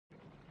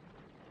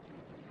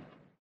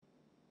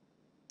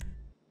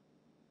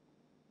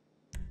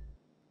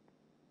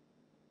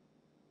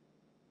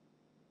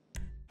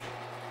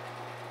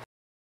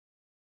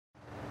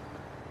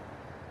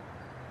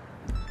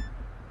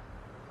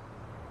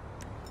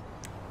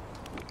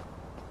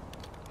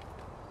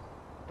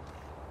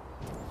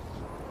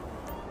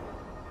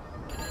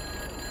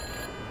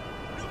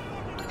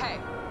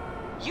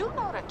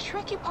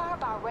tricky part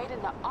about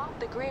raiding the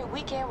off-the-grid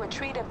weekend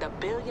retreat of the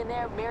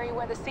billionaire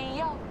Merriweather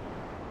CEO?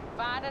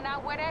 Finding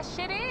out where that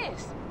shit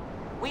is.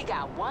 We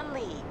got one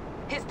lead.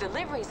 His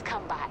deliveries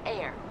come by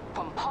air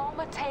from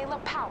Palmer Taylor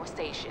Power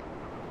Station.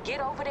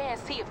 Get over there and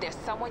see if there's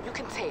someone you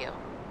can tell.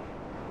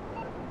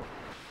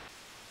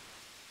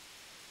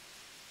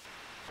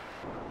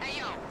 Hey,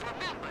 yo,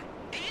 remember,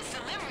 these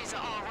deliveries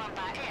are all run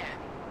by air.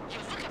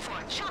 You're looking for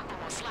a chopper,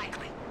 most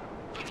likely.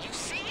 If you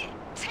see it,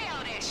 tail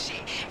that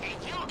shit, and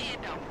you'll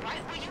end up right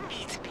where you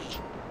need to be.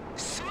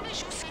 Soon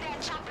as you see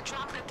that chopper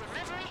drop the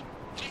delivery,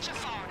 get your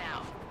phone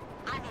out.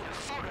 I need a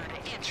photo of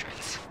the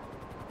entrance.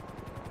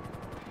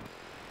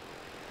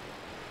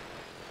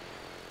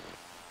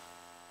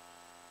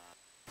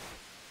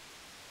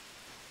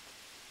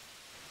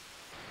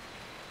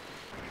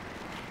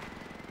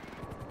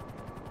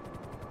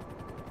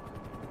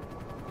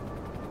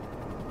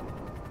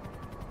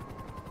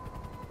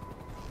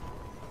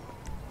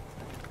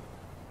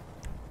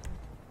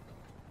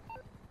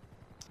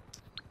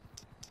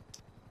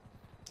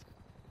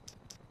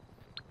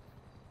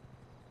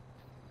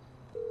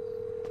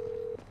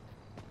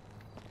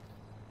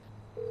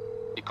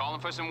 You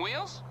calling for some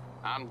wheels?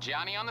 I'm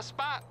Johnny on the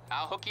spot.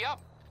 I'll hook you up.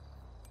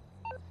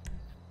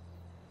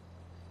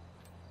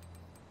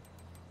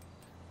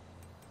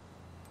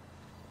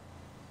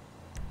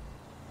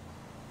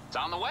 It's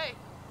on the way.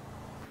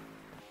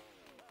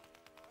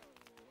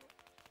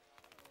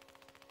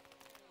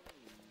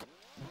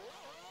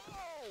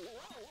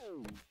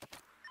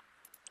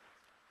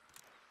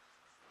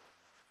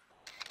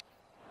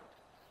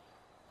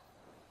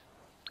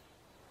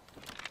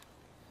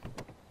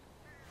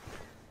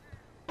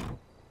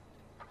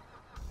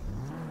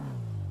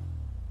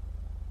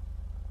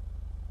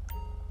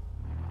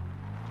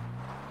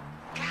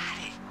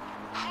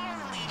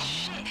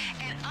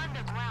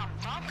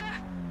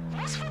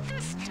 What's with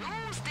this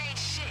doomsday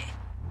shit?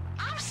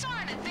 I'm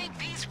starting to think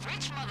these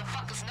rich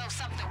motherfuckers know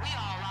something we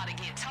all ought to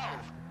get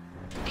told.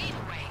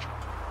 Anyway,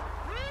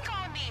 we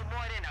gonna need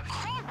more than a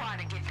crowbar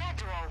to get that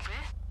door open.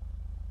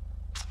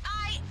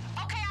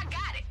 Okay, I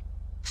got it.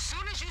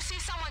 Soon as you see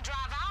someone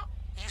drive out,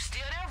 you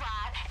steal their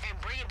ride and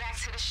bring it back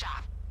to the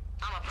shop.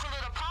 I'ma pull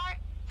it apart,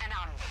 and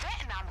I'm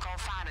betting I'm gonna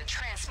find a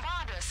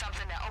transponder or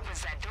something that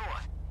opens that door.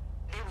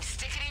 Then we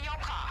stick it in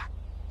your car.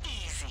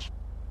 Easy.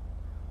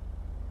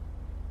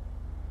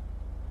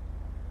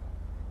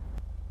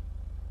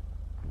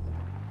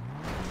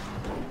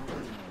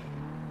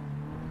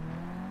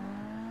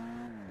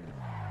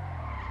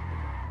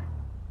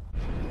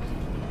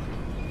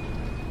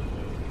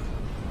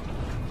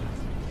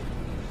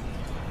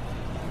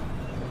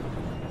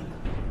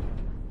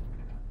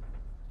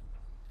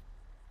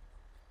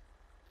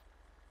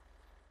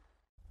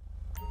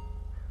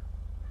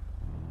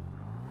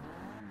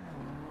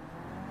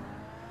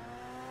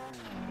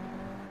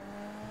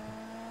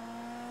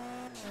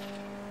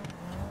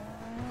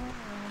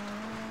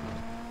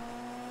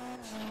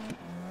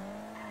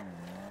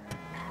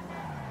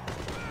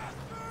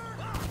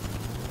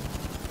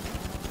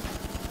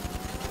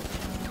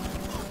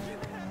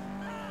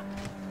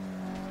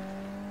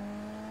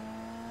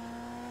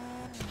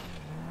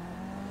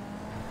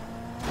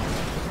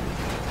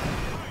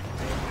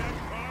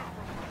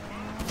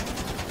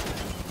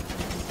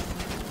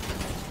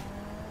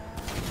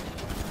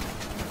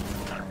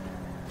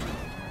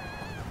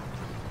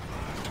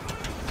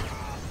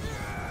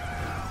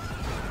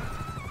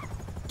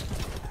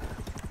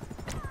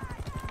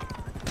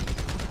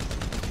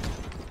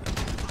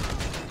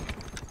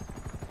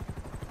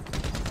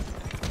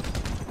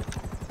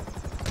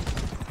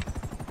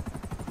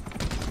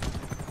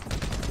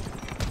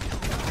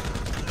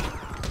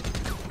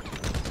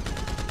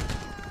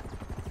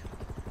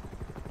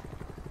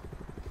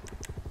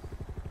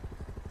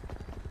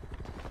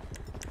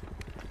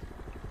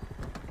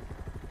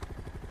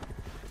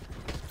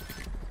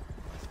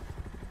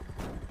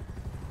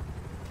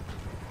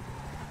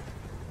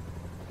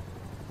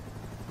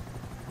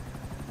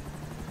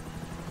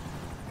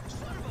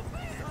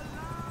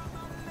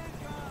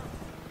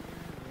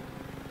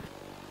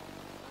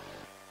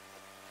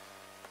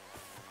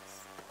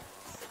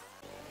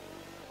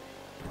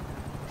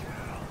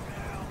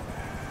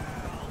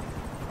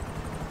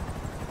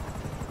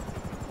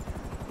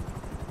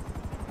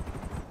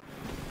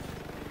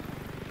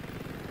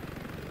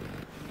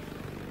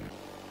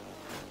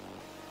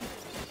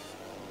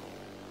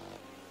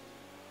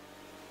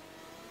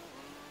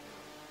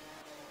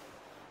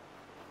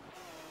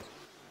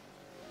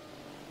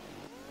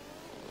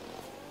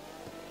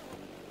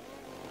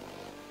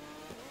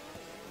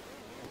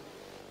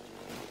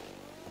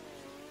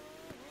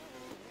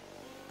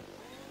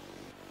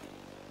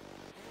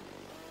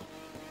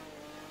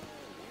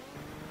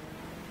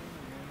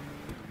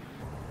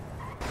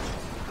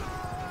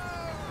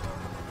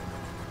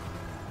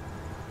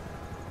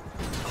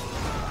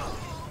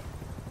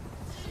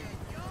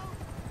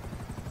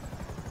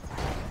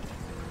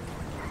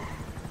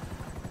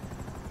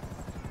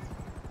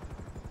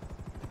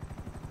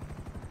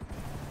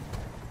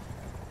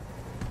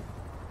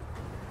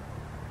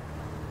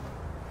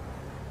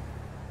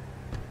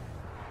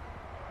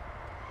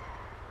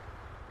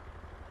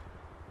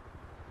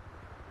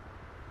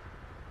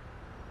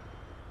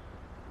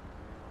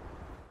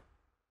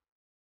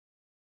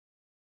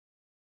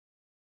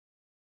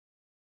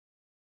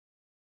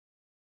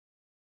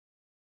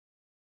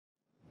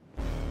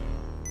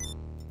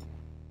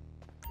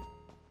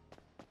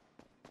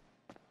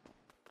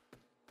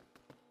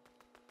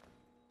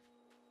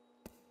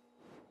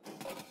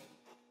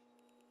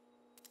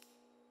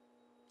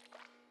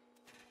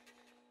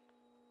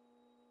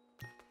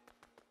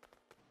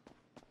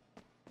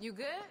 You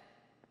good?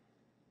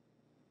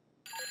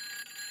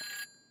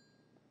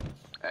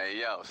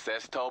 Hey, yo,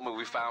 Seth told me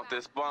we found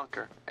this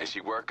bunker, and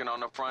she working on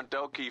the front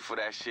door key for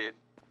that shit.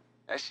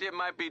 That shit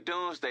might be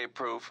doomsday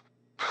proof,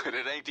 but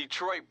it ain't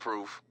Detroit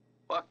proof.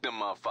 Fuck them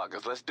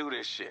motherfuckers, let's do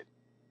this shit.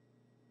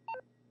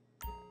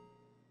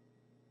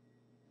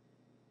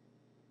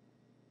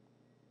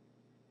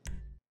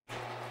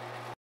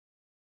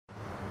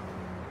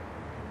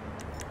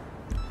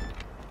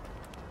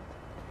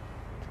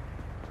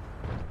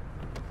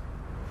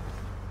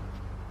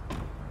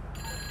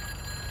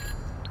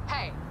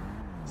 Hey,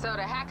 so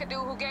the hacker dude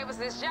who gave us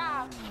this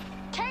job,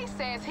 Kay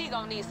says he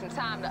gonna need some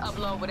time to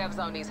upload whatever's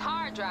on these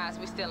hard drives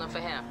we stealing for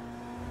him.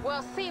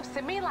 Well, seems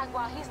to me like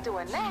while he's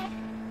doing that,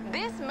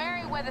 this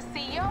Merryweather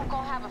CEO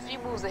gonna have a few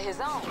moves of his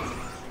own.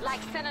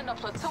 Like sending a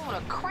platoon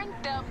of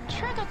cranked up,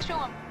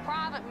 trigger-chewing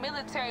private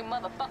military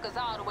motherfuckers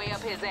all the way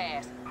up his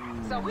ass.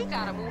 So we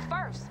gotta move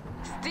first.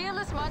 Steal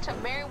as much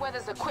of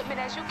Merryweather's equipment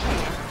as you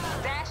can,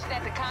 stash it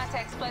at the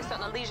contact's place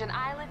on Elysian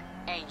Island,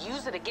 and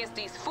use it against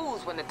these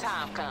fools when the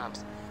time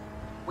comes.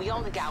 We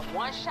only got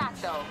one shot,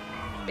 though.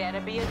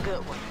 Better be a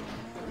good one.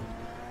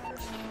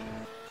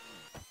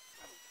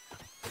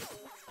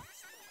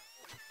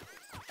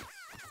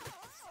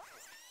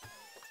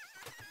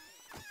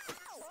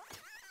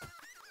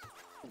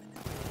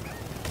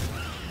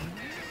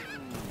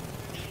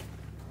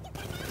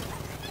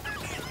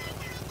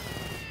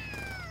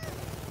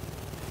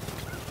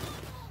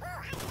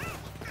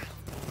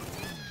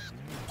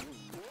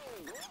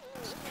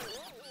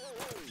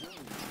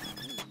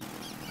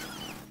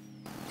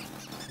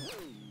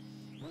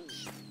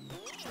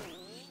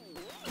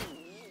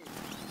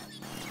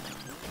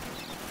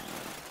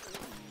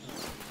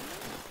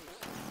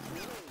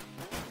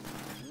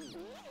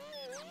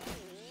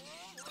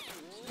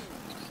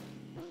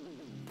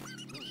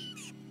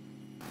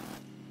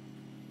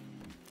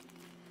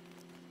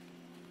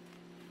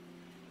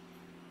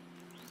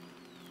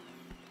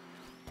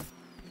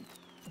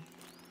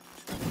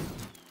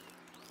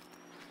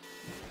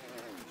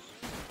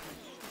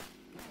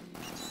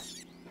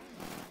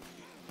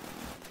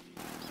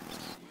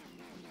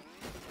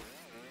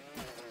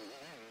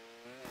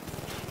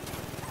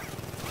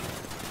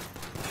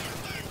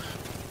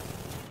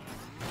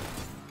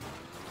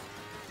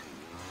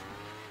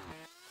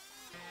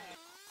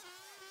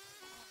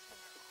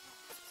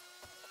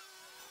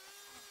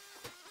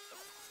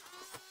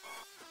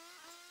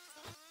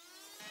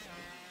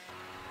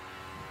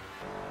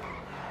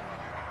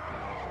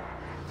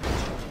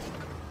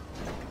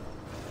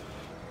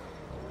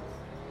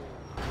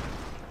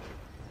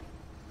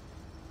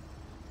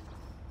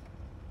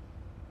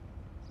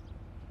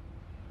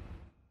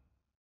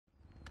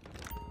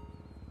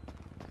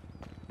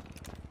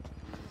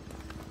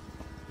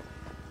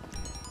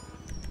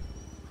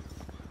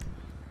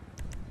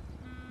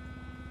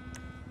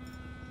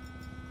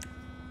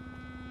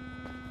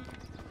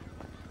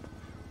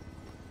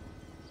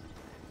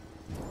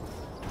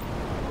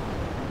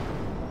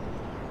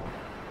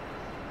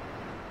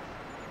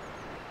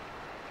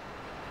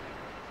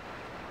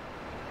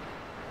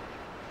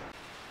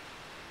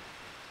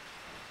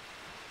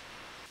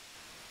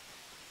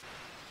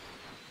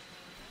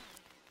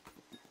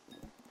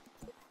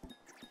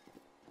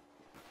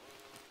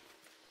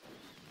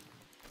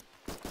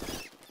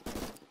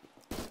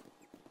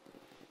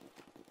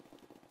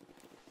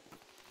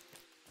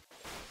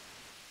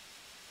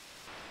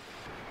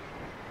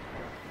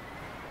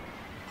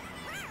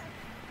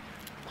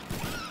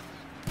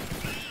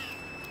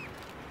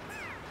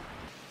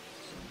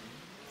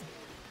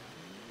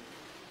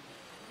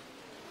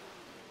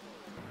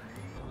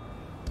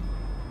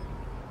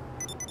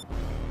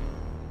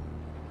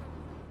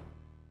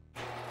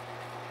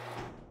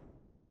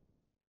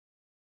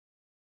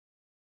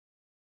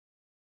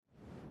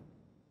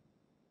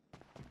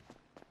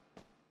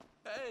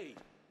 Hey,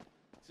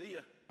 see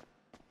ya.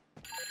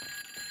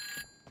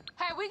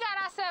 Hey, we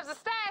got ourselves a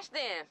stash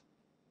then.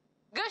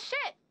 Good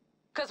shit.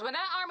 Cause when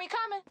that army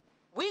coming,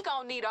 we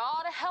gonna need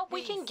all the help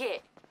we can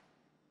get.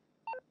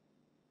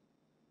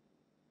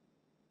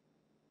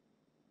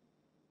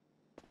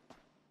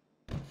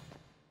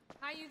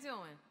 How you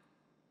doing?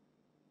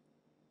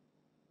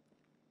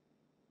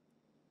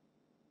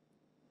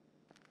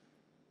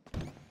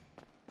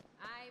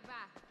 Aight,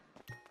 bye.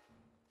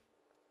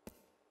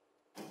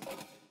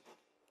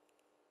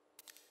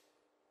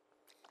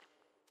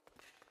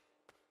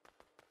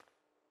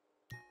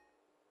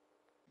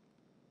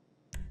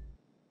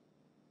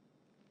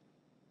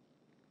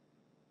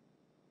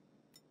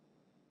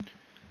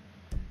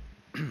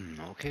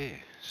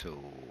 Okay, so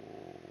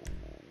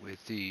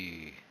with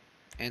the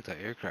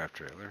anti-aircraft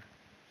trailer,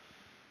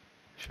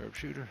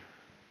 sharpshooter?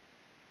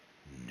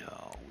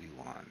 No, we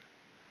want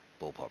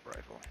bullpup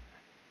rifle.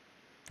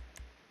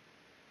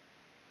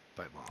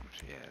 Pipe bombs,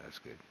 yeah, that's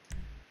good.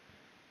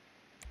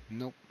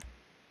 Nope.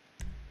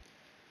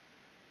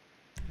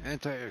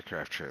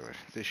 Anti-aircraft trailer.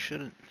 This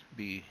shouldn't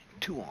be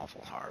too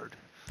awful hard.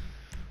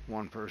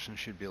 One person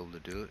should be able to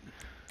do it.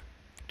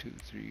 2,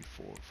 3,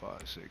 4,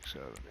 5, 6,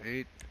 7,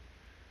 8.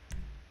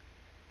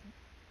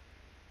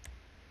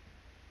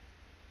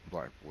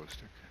 black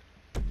ballistic.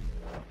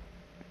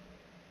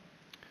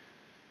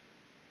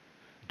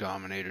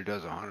 Dominator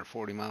does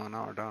 140 mile an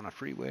hour down a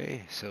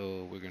freeway,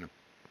 so we're gonna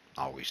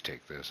always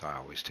take this. I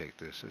always take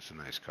this. It's a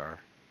nice car.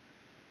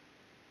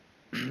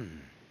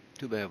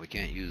 Too bad we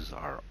can't use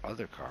our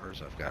other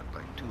cars. I've got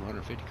like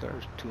 250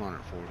 cars,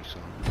 240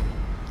 some.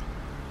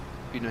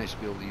 Be nice to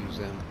be able to use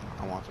them.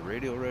 I want the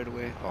radio right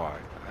away. Oh, I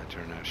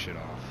turn that shit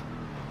off.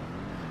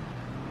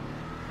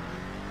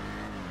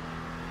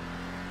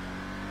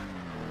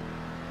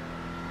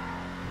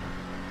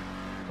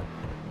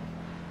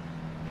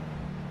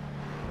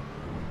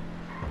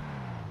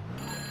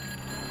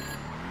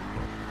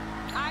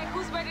 Alright,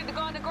 who's ready to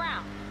go on the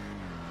ground?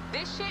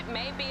 This shit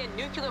may be a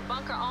nuclear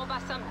bunker owned by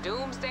some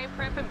doomsday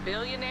prepping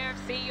billionaire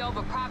CEO of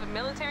a private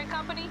military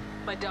company,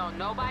 but don't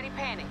nobody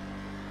panic.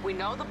 We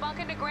know the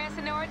bunker in the Grand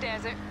Senora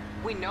Desert,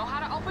 we know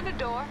how to open the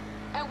door,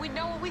 and we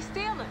know what we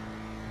stealing.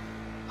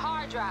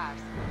 Hard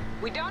drives.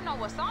 We don't know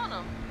what's on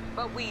them,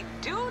 but we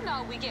do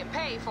know we get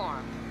paid for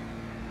them.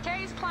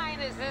 Kay's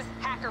client is this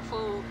hacker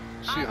fool,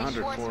 See, Army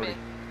 140. Schwartzman,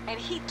 and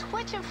he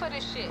twitching for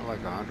this shit. I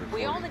like 140.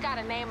 We only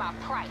gotta name our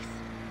price.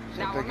 So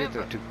Now if I get remember,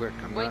 there too quick,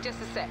 come wait back.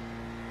 just a sec.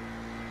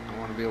 I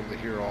want to be able to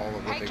hear all of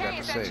what Hey they Kay, got to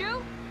is say. that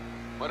you?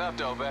 What up,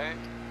 though, babe?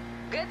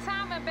 Good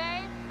timing,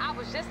 babe. I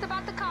was just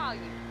about to call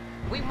you.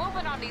 We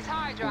moving on these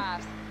hard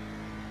drives.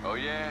 Oh,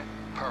 yeah?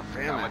 Perfect.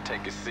 Damn I'm it. gonna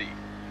take a seat.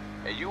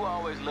 Hey, you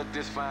always look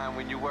this fine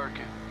when you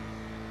working.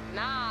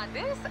 Nah,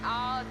 this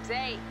all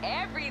day,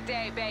 every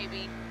day,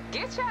 baby.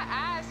 Get your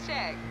eyes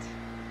checked.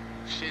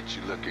 Shit,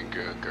 you looking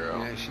good, girl.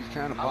 Yeah, she's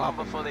kind of How long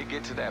popping. before they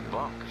get to that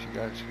bunk? She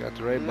got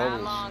the right Not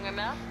bubbles. long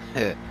enough.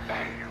 Damn.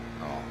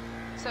 Oh,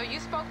 So you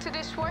spoke to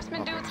this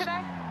Schwartzman dude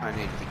today? I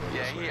need to go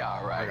Yeah, this way. he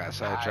all right. I got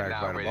sidetracked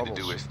now by the ready bubbles.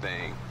 to do his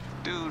thing.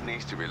 Dude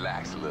needs to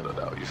relax a little,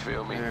 though. You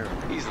feel me? There.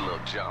 He's a little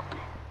jumpy.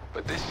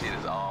 But this shit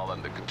is all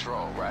under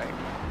control, right?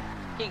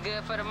 He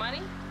good for the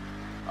money?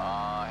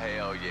 Aw,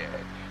 hell yeah.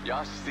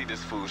 Y'all should see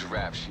this fool's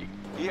rap sheet.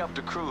 He helped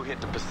the crew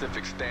hit the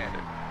Pacific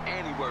Standard.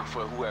 And he worked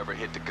for whoever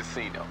hit the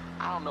casino.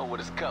 I don't know what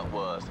his cut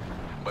was,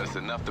 but it's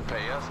enough to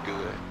pay us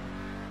good.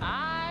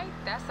 Alright,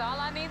 that's all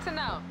I need to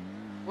know.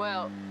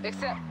 Well,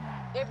 except,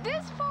 if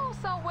this fool's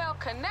so well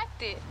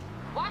connected,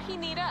 why he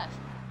need us?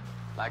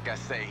 Like I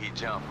say, he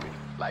jumpy.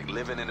 Like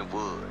living in the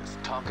woods,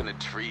 talking to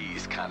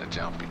trees, kind of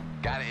jumpy.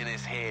 Got it in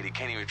his head, he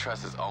can't even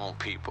trust his own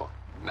people.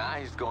 Now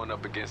he's going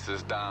up against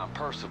this Don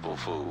Percival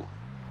fool.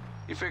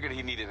 He figured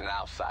he needed an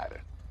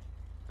outsider.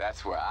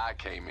 That's where I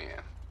came in.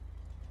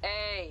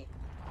 Hey,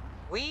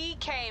 we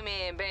came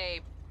in,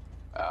 babe.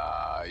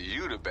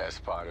 You the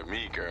best part of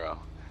me,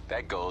 girl.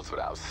 That goes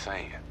without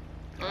saying.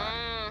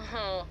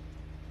 Mm-hmm.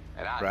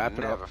 And I Wrap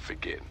it never up.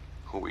 forget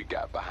who we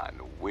got behind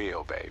the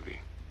wheel, baby.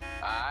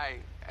 All right,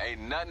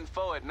 ain't nothing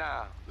for it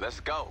now. Let's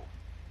go.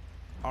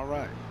 All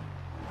right.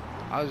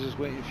 I was just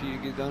waiting for you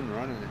to get done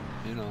running it,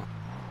 you know.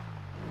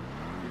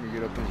 You're gonna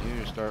get up in here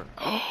and start.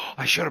 Oh,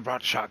 I should have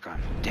brought the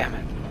shotgun. Damn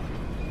it.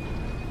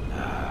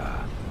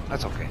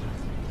 That's okay.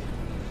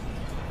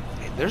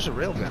 Hey, there's a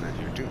railgun in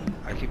here too.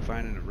 I keep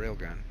finding a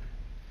railgun.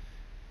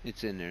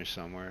 It's in there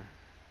somewhere,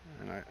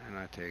 and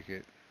I take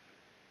it.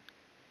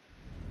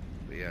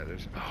 But yeah,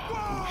 there's.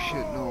 Oh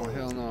shit! No,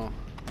 hell no.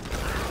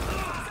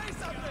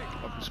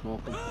 Fucking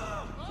smoking.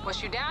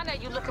 Once you down there,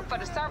 you looking for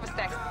the service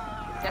deck.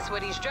 That's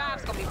where these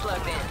drives gonna be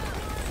plugged in.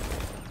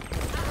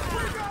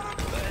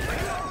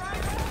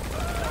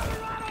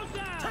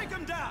 Take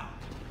him down!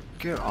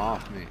 Get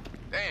off me.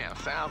 Damn,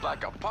 sounds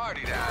like a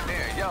party down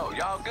there. Yo,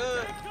 y'all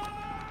good?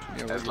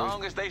 Yeah, we're As good.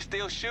 long as they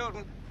still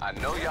shooting, I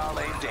know y'all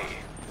ain't dead.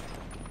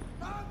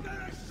 I'm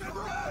gonna shit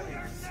down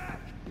your neck!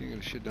 You're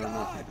gonna shit down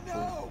nothing.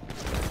 Fool.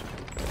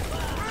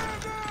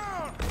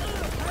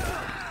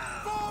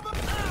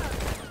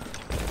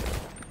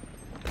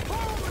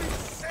 Holy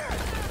shit!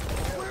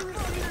 Where is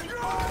he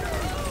going?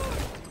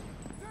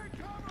 Take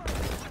cover!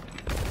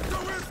 To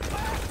his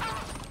back!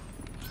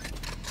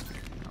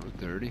 That was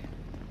dirty.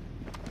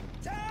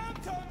 Time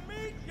to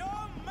meet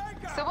your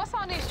maker! So what's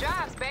on these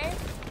drives, babe?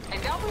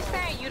 And don't be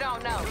saying you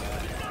don't know.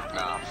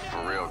 Nah,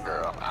 for real,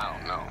 girl. I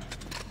don't know.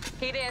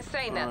 He didn't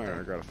say All nothing. right,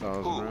 I got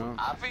 1,000 Who, rounds.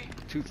 Avi?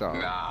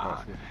 2,000. Nah.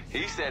 roughly.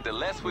 He said the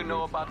less we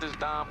know about this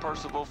Don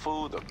Percival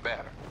fool, the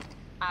better.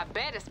 I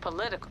bet it's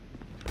political.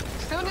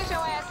 Soon as your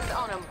ass is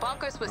on them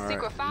bunkers with All right,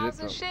 secret files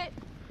zip and up. shit,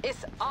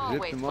 it's Zip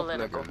always them up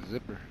political. like a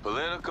zipper.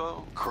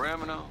 Political,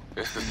 criminal,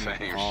 it's the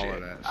same all of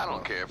shit. that I don't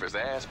stuff. care if it's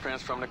ass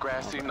prints from the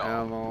grassy All the knoll.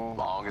 ammo,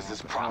 Long as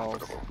it's all the health.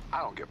 profitable. I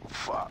don't give a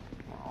fuck.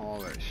 All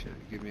that shit.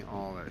 Give me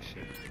all that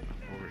shit.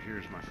 Over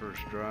here's my first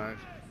drive.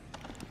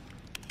 I'm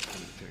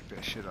gonna take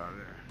that shit out of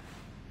there.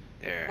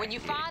 There. When you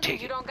yeah, find take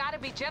it, you don't gotta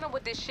be gentle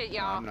with this shit,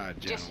 y'all. I'm not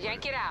gentle Just with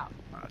yank it. it out.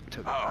 I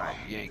took it. Oh, I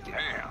yanked it.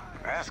 damn.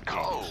 That's Yanked it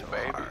cold, so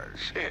baby. hard.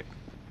 Shit.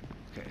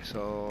 Okay,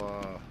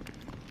 so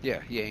yeah,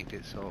 yanked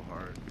it so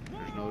hard.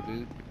 There's no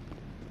dude.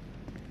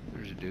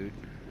 There's a dude.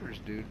 There's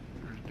a dude.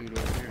 There's a dude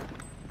over here.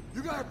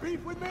 You got a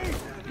beef with me?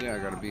 Yeah, I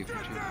got a beef with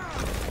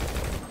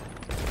you.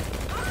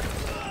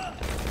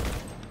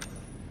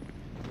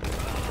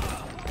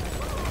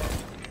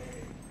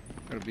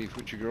 Got a beef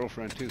with your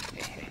girlfriend too.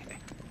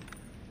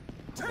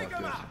 Take about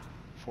him this. out.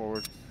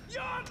 Forward.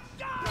 You're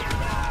down.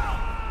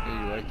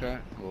 Hey, you like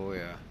that? Oh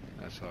yeah,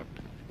 that sucked.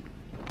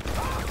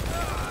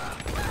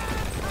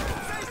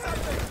 Say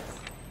something.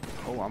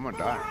 Oh, I'm gonna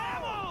die.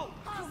 Ammo.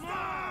 Come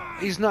on.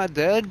 He's not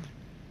dead?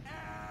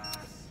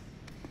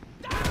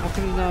 How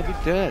can he not be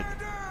dead?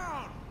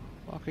 Down.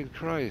 Fucking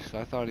Christ,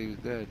 I thought he was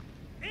dead.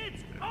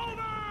 It's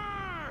over.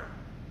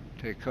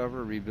 Take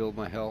cover, rebuild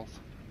my health.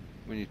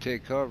 When you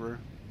take cover,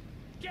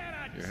 Get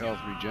a your health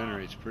job.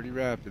 regenerates pretty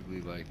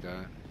rapidly like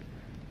that.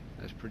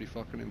 That's pretty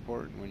fucking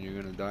important when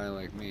you're gonna die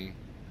like me.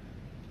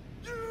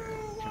 You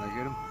Can I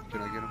get him?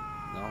 Can I get him?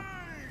 No? are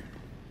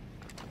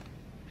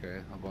Okay,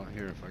 how about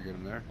here if I get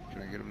him there?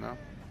 Can I get him now?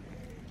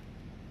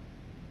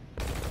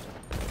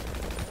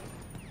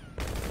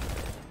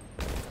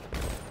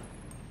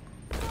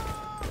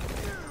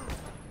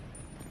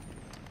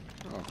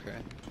 Okay.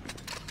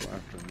 Go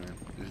after him, man.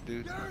 This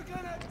dude. You're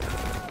gonna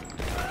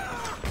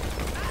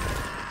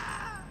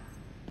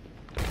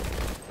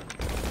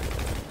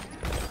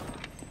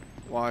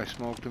Well, I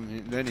smoked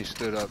him, then he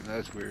stood up.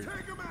 That's weird.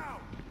 take him out.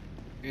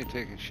 You ain't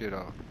taking shit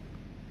off.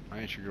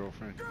 I ain't your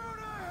girlfriend. Go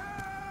to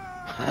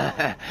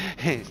hell.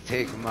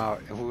 Take him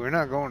out. We're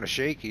not going to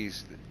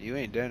Shakey's. You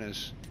ain't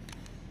Dennis.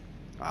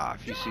 Ah,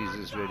 if he sees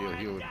this video,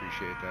 he'll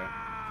appreciate that.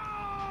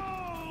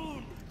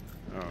 Down.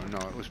 Oh, no,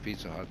 it was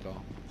Pizza Hut,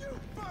 though. You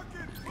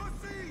fucking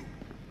pussy.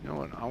 You know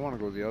what? I want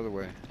to go the other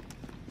way.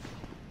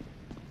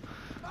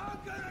 I'm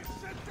gonna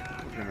sit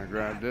down. We're gonna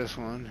grab this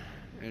one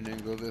and then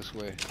go this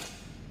way.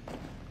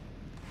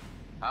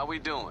 How we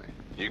doing?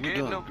 You We're getting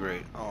doing them?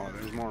 great. Oh,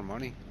 there's more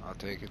money. I'll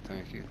take it,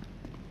 thank you.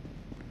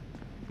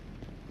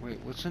 Wait,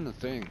 what's in the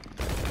thing?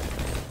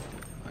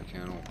 I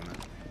can't open it.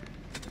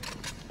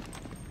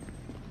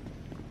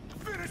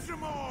 Finish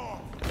him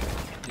off.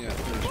 Yeah,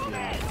 finish me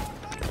off.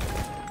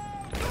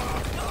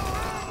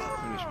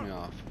 Finish me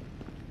off.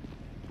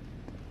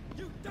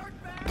 You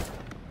dirtbag.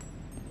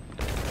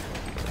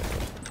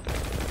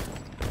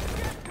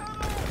 Get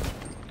cover.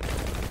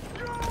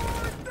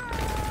 You're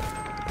dead.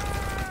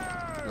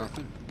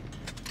 Nothing?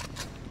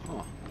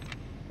 Huh.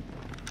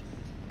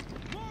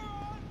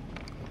 Moron.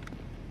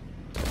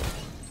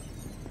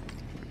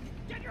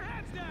 Get your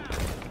hands down.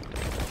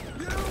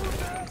 You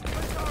messed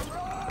with the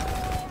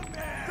wrong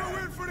man. Go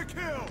in for the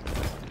kill.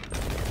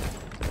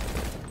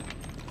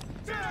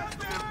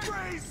 Death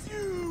embrace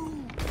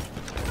you.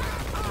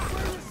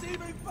 We're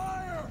receiving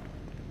fire.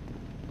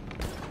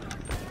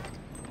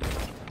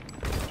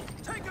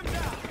 Take him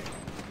down.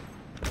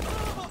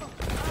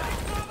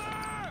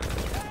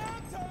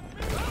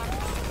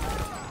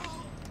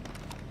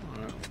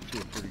 Alright,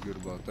 feel pretty good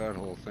about that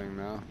whole thing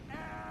now.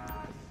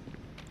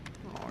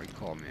 Oh, he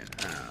called me an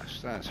ass.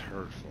 That's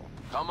hurtful.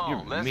 Come on,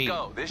 You're let's mean.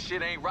 go. This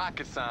shit ain't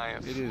rocket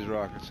science. It is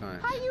rocket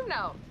science. How you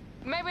know?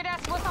 Maybe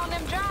that's what's on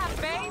them drives,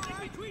 babe.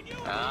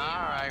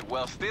 Alright,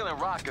 well, stealing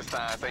rocket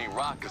science ain't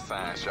rocket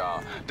science,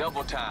 y'all.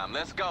 Double time,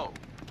 let's go.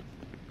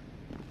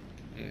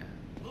 Yeah,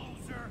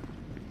 Loser.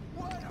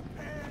 What a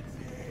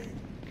pansy.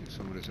 get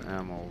some of this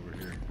ammo over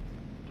here.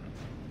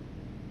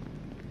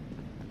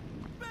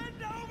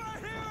 Bend over,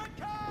 here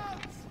it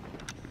comes.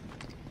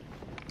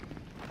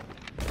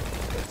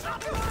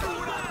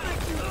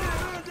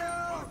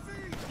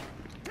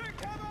 Take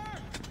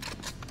cover.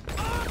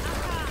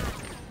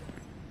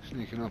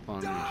 Sneaking up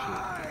on me and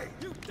Die,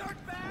 you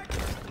dirtbag.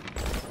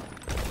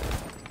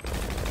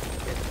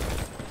 shit.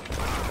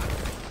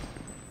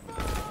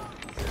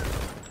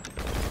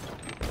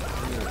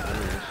 Yeah,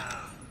 there is.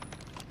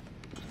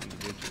 Some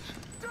bitches.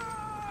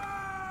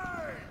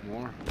 Die.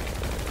 More?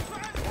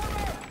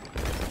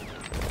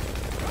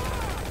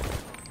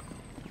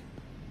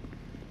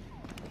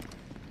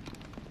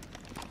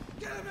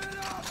 Give it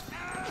up,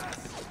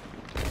 ass.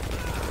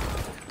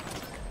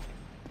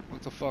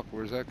 What the fuck?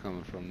 Where's that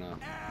coming from now?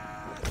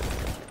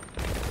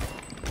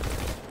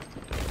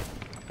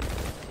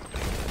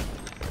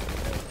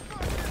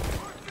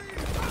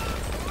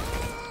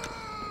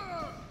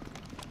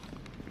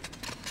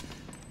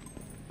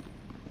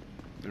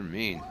 They're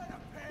mean. What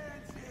a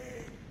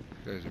pansy.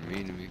 You guys are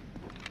mean to me.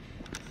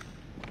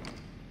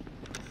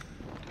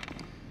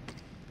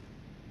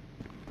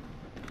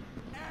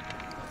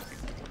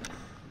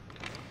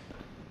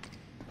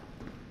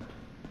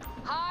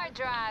 Hard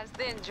drives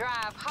then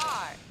drive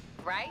hard,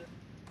 right?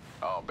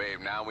 Oh, babe,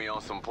 now we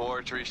on some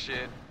poetry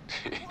shit?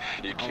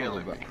 You're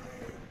killing me.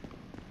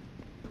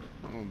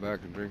 I'm going back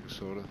and drink a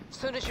soda.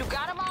 Soon as you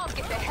got them all,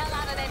 get the hell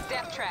out of that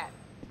death trap.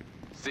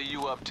 See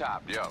you up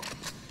top, yo.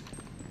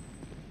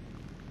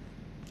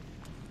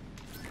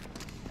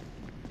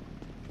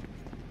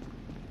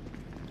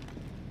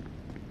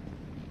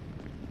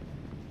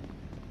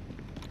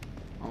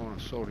 I want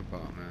a soda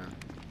pop, man.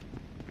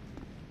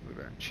 Look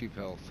at that cheap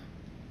health.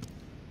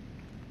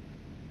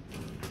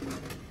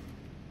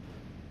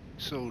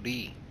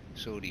 Sody.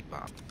 Sody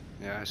pop.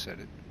 Yeah, I said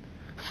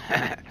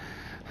it.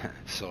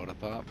 Soda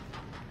pop.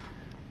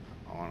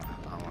 I want a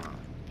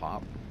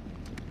pop.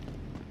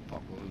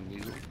 Pop with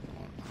weasel.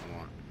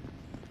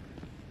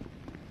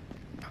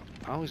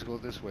 I always go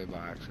this way by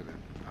accident.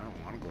 I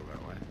don't want to go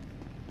that way.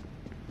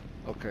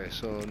 Okay,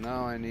 so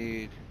now I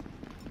need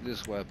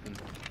this weapon.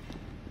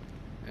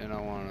 And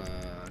I want to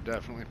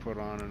definitely put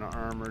on an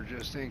armor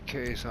just in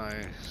case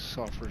I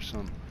suffer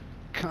some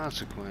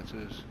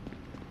consequences.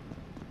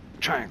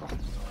 Triangle.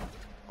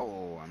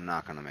 Oh, I'm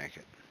not going to make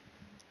it.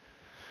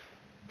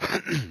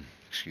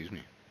 Excuse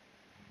me.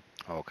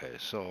 Okay,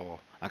 so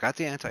I got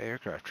the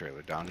anti-aircraft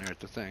trailer down there at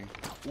the thing.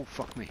 Oh,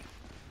 fuck me.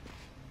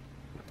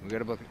 We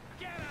got a bucket.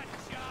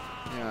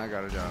 Yeah, I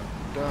got a job.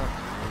 Duck.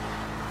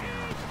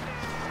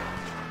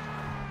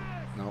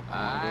 Nope.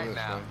 Alright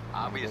now,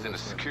 Abby is in a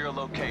secure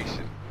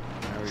location.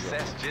 There we go.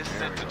 Seth's just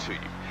sent it to you.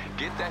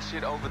 Get that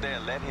shit over there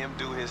and let him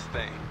do his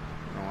thing.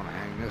 I want to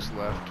hang this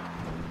left.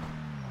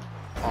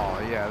 Oh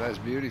yeah, that's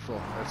beautiful.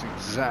 That's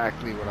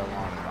exactly what I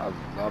wanted. I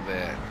love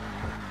it.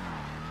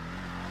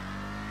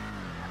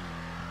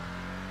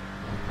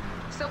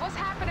 So what's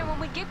happening when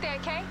we get there,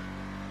 Kay?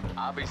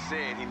 Abby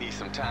said he needs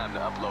some time to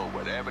upload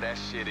whatever that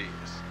shit is.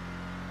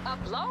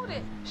 Upload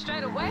it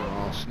straight away? We're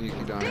all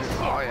sneaky down This here.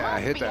 shit Oh yeah,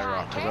 I hit that behind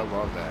rock because I Kay.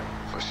 love that.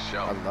 For sure.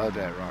 I love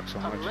that rock so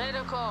much.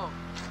 Political.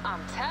 I'm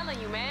telling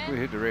you, We man.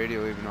 hit the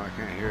radio even though I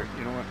can't hear it.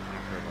 You know what? I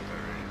don't care about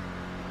that radio.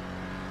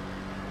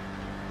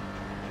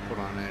 Put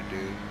on that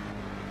dude.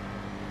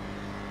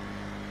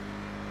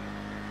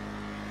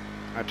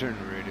 I turned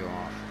the radio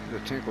off. The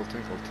tinkle,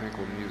 tinkle,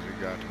 tinkle music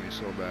got to me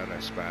so bad I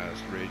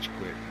spazzed, rage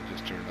quit, and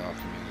just turned off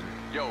the music.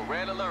 Yo,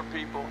 red alert,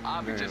 people.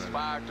 Abby just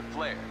fired the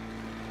flare.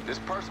 This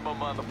personal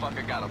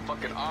motherfucker got a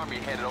fucking army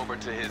headed over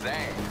to his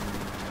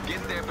ass.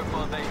 Get there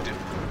before they do.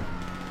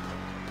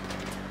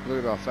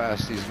 Look at how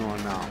fast he's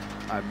going now.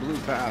 I blew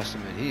past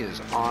him and he is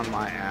on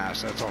my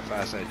ass. That's how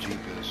fast that Jeep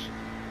is.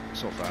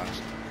 So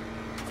fast.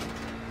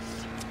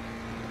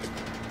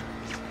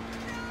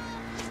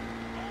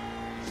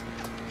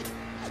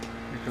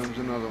 Here comes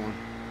another one.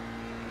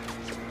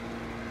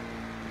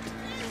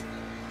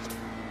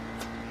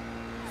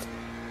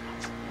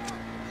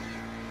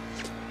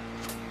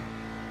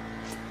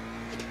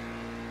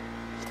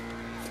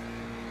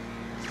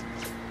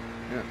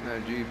 Yep,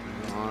 that Jeep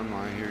is on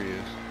my, here he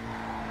is.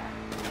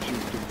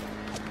 Juked him.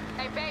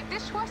 Hey, babe,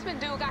 this Schwartzman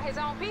dude got his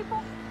own people?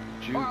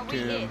 Or are Juked we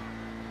it? him.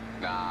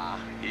 Nah,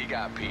 he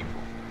got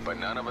people. But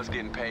none of us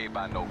getting paid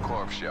by no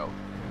corp show.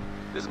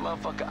 This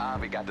motherfucker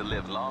Abby got to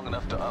live long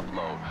enough to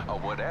upload, or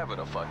whatever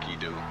the fuck he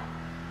do.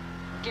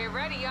 Get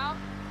ready, y'all.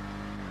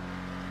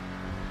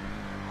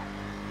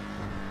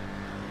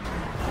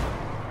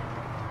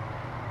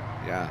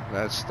 Yeah,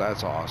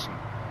 that's awesome.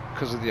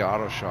 Because of the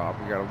auto shop,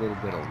 we got a little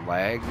bit of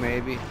lag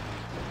maybe.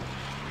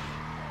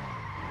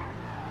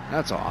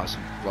 That's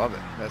awesome. Love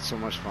it. That's so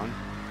much fun.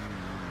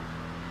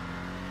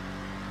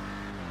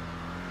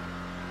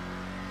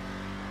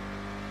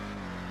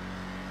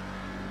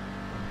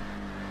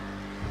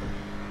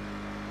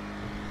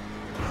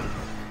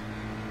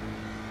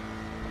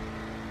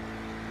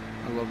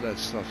 I love that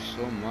stuff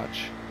so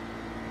much.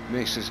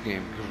 Makes this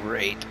game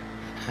great.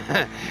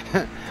 I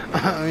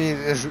mean,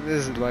 this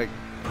is like,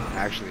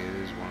 actually it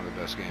is one of the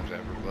best games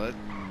ever, but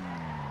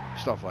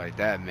stuff like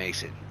that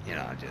makes it, you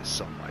know, just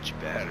so much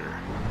better.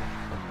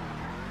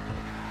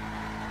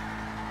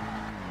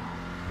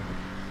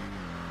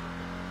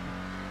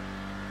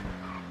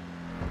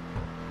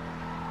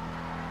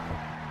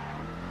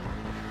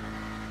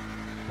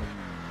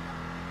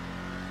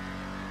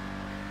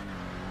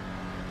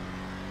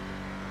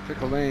 Pick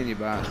a lane, you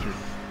bastard.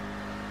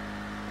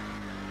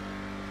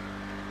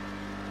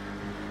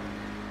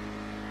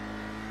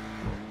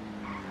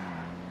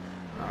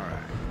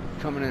 Alright.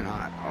 Coming in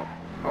hot.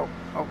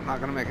 Oh, not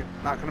gonna make it.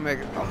 Not gonna make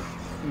it.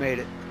 Oh, made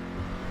it.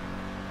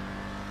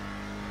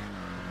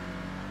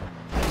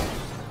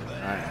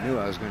 I knew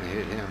I was gonna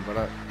hit him,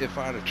 but if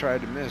I'd have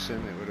tried to miss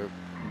him, it would have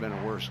been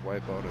a worse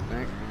wipeout, I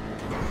think.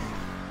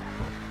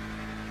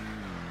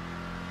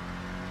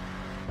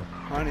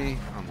 Honey,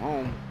 I'm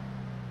home.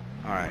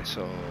 Alright,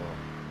 so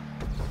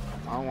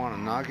I want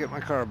to not get my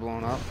car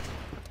blown up.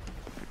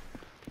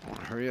 I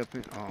want to hurry up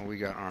and, oh, we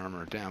got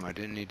armor. Damn, I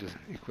didn't need to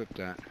equip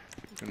that.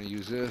 I'm gonna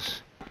use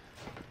this.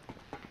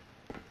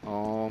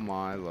 Oh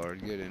my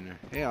lord, get in there.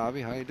 Hey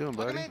Avi, how you doing,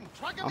 buddy?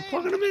 I'm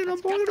plugging them in,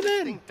 I'm plugging them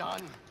in.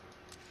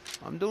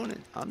 I'm doing it,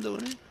 I'm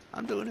doing it,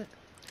 I'm doing it.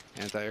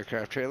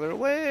 Anti-aircraft trailer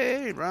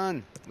away,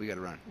 run. We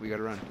gotta run, we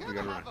gotta run, we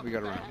gotta run, we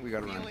gotta run, we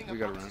gotta run, we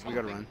gotta run, we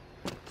gotta run.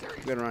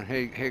 We gotta run.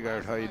 Hey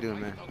guard, how you doing,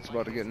 man? It's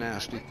about to get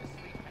nasty.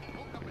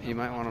 You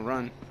might want to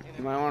run.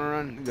 You might want to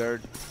run,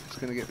 guard. It's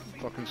gonna get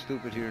fucking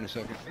stupid here in a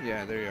second.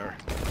 Yeah, there you are.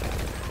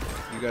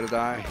 You gotta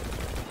die.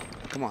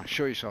 Come on,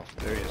 show yourself.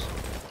 There he is.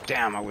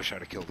 Damn, I wish I'd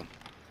have killed him.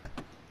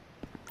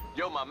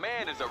 Yo, my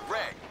man is a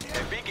wreck.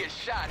 If he gets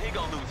shot, he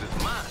gonna lose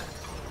his mind.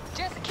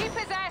 Just keep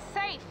his ass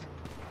safe.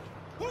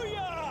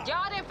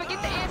 Y'all didn't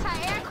forget the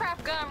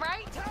anti-aircraft gun,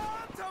 right?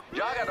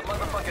 Y'all got a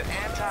motherfucking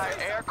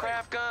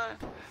anti-aircraft gun?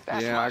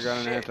 That's Yeah, my I got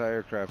an shit.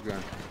 anti-aircraft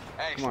gun.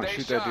 Hey, Come on, stay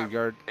shoot sharp. that dude,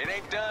 guard. It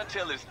ain't done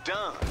till it's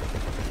done.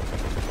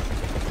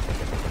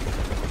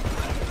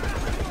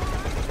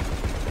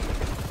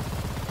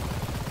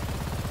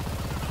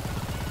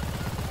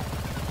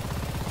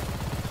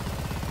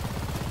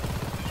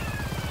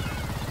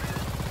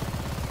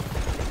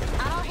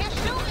 I don't hear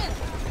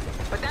shooting.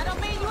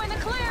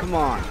 Come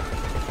on.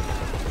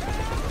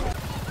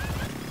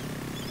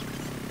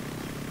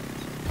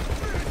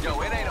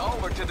 Yo, it ain't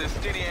over till this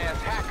skinny ass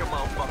hacker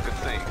motherfucker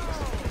sings.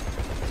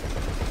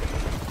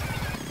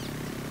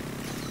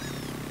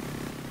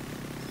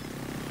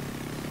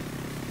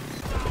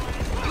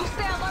 You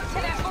sail up to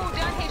that fool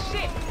done his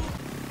shit.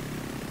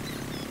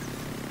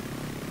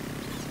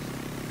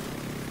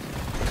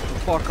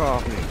 Fuck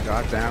off me,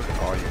 goddamn it.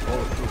 Oh, you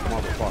bulletproof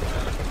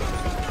motherfucker.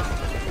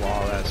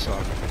 Wow, that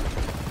sucked.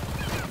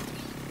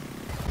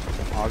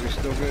 Avi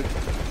still good?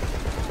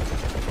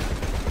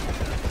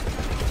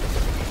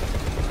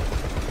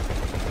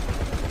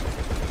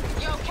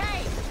 Yo,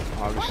 Kay.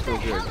 Avi's What still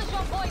the good. hell is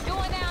your boy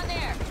doing down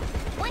there?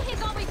 When he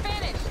gonna be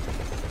finished?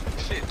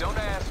 Shit, don't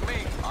ask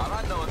me. All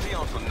I know is he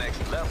on some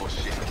next level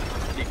shit.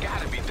 He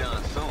gotta be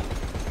done soon.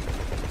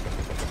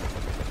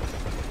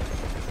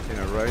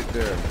 Yeah, right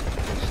there.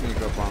 You sneak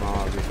up on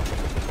Avi.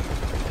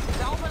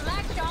 Don't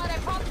relax, y'all.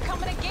 They're probably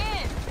coming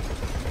again.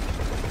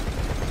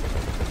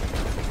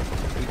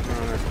 Peek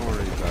around that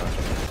corner, you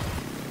bastard.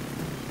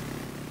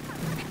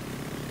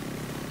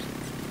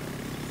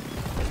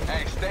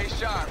 Hey, stay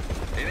sharp.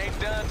 It ain't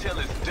done till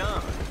it's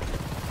done.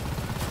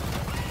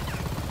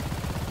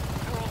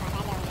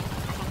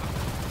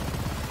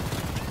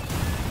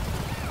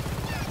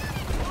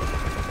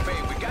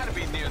 Babe, we gotta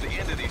be near the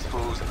end of these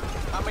fools.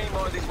 How many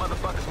more of these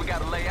motherfuckers we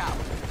gotta lay out?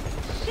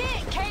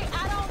 Shit, Kate,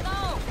 I don't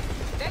know.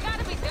 They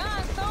gotta be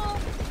done soon.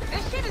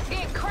 This shit is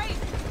getting crazy.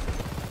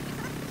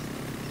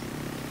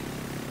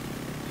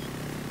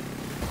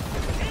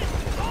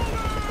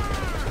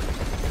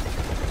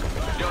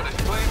 Yo, there's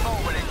plenty more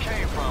where they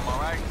came from,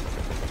 alright?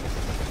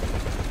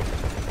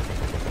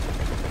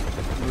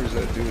 Where's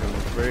that dude? I'm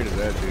afraid of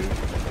that dude.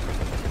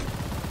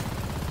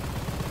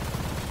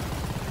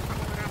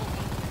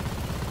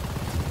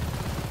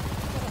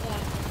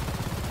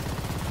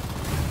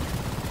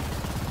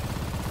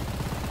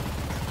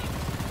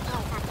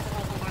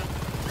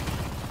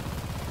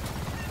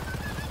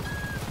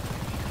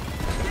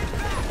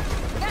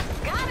 That's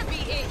gotta be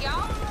it,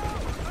 y'all.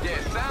 Yeah,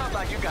 it sounds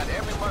like you got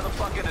every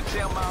motherfucker in a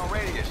 10-mile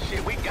radius.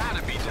 Shit, we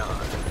gotta be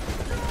done.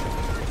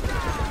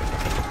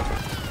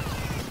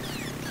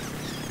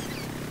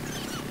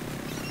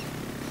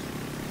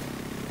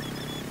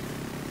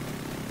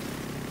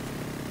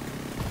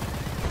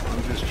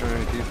 I'm just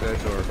trying to keep that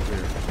door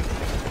clear.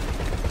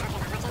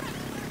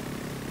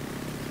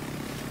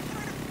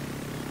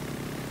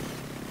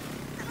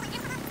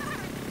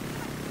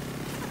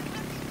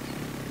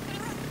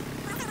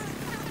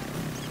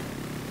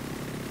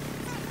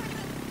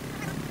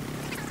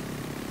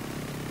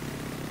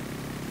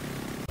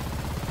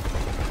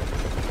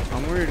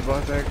 I'm worried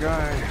about that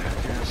guy.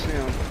 I can't see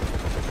him.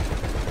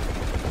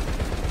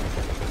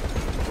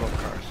 Roll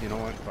cars. You know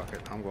what? Fuck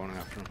it. I'm going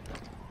after him.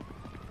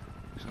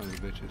 Son of a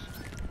bitches.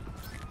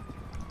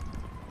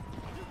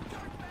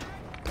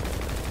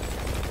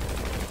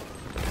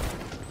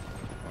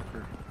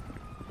 Fucker.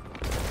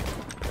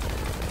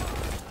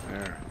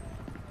 There.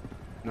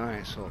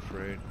 Nice, so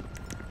afraid.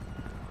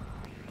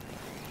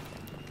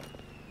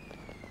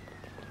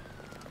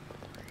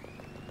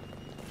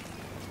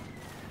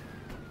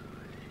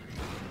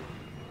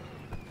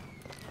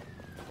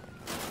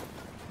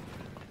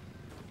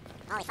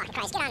 Holy fucking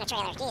Christ, get on the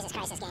trailer. Jesus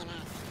Christ, this game, man.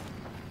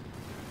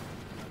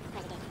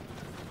 Where's the dude?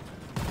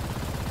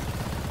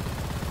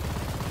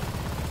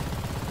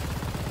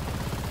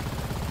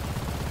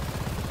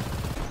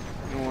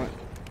 You know what?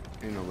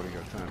 Ain't nobody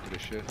got time for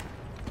this shit.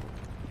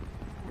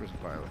 Where's the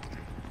pilot?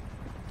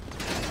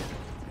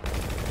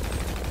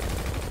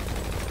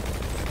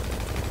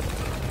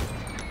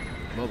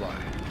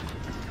 Bye-bye.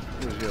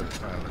 Where's the other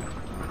pilot?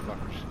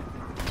 Motherfuckers.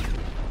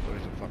 Oh,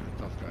 he's a fucking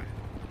tough guy.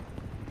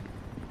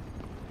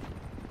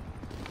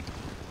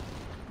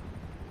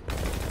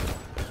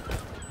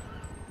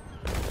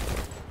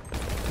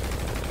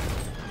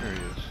 There he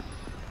is.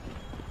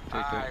 Take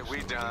that, Alright, we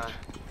son of a done.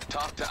 bitch.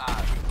 Talk to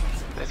Ivy.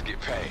 Let's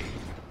get paid.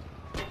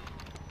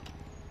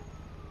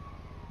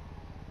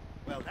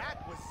 Well,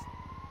 that was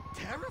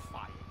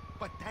terrifying,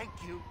 but thank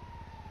you.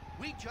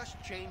 We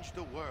just changed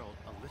the world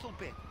a little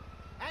bit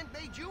and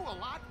made you a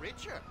lot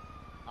richer.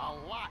 A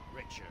lot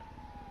richer.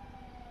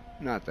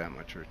 Not that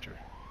much richer.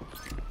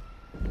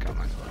 Got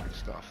my fucking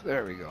stuff.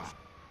 There we go.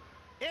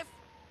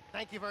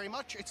 Thank you very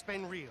much. It's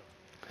been real.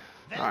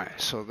 Alright,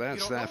 so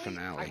that's you don't that know me,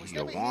 I finale. was You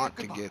never here. want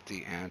to Goodbye. get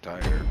the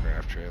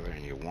anti-aircraft trailer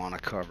and you want to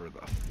cover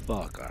the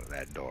fuck out of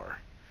that door.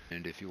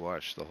 And if you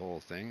watch the whole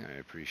thing, I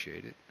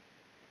appreciate it.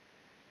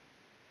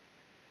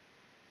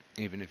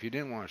 Even if you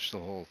didn't watch the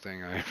whole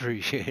thing, I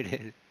appreciate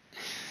it.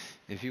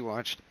 If you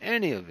watched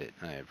any of it,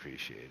 I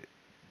appreciate it.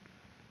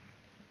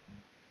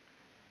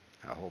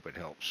 I hope it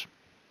helps.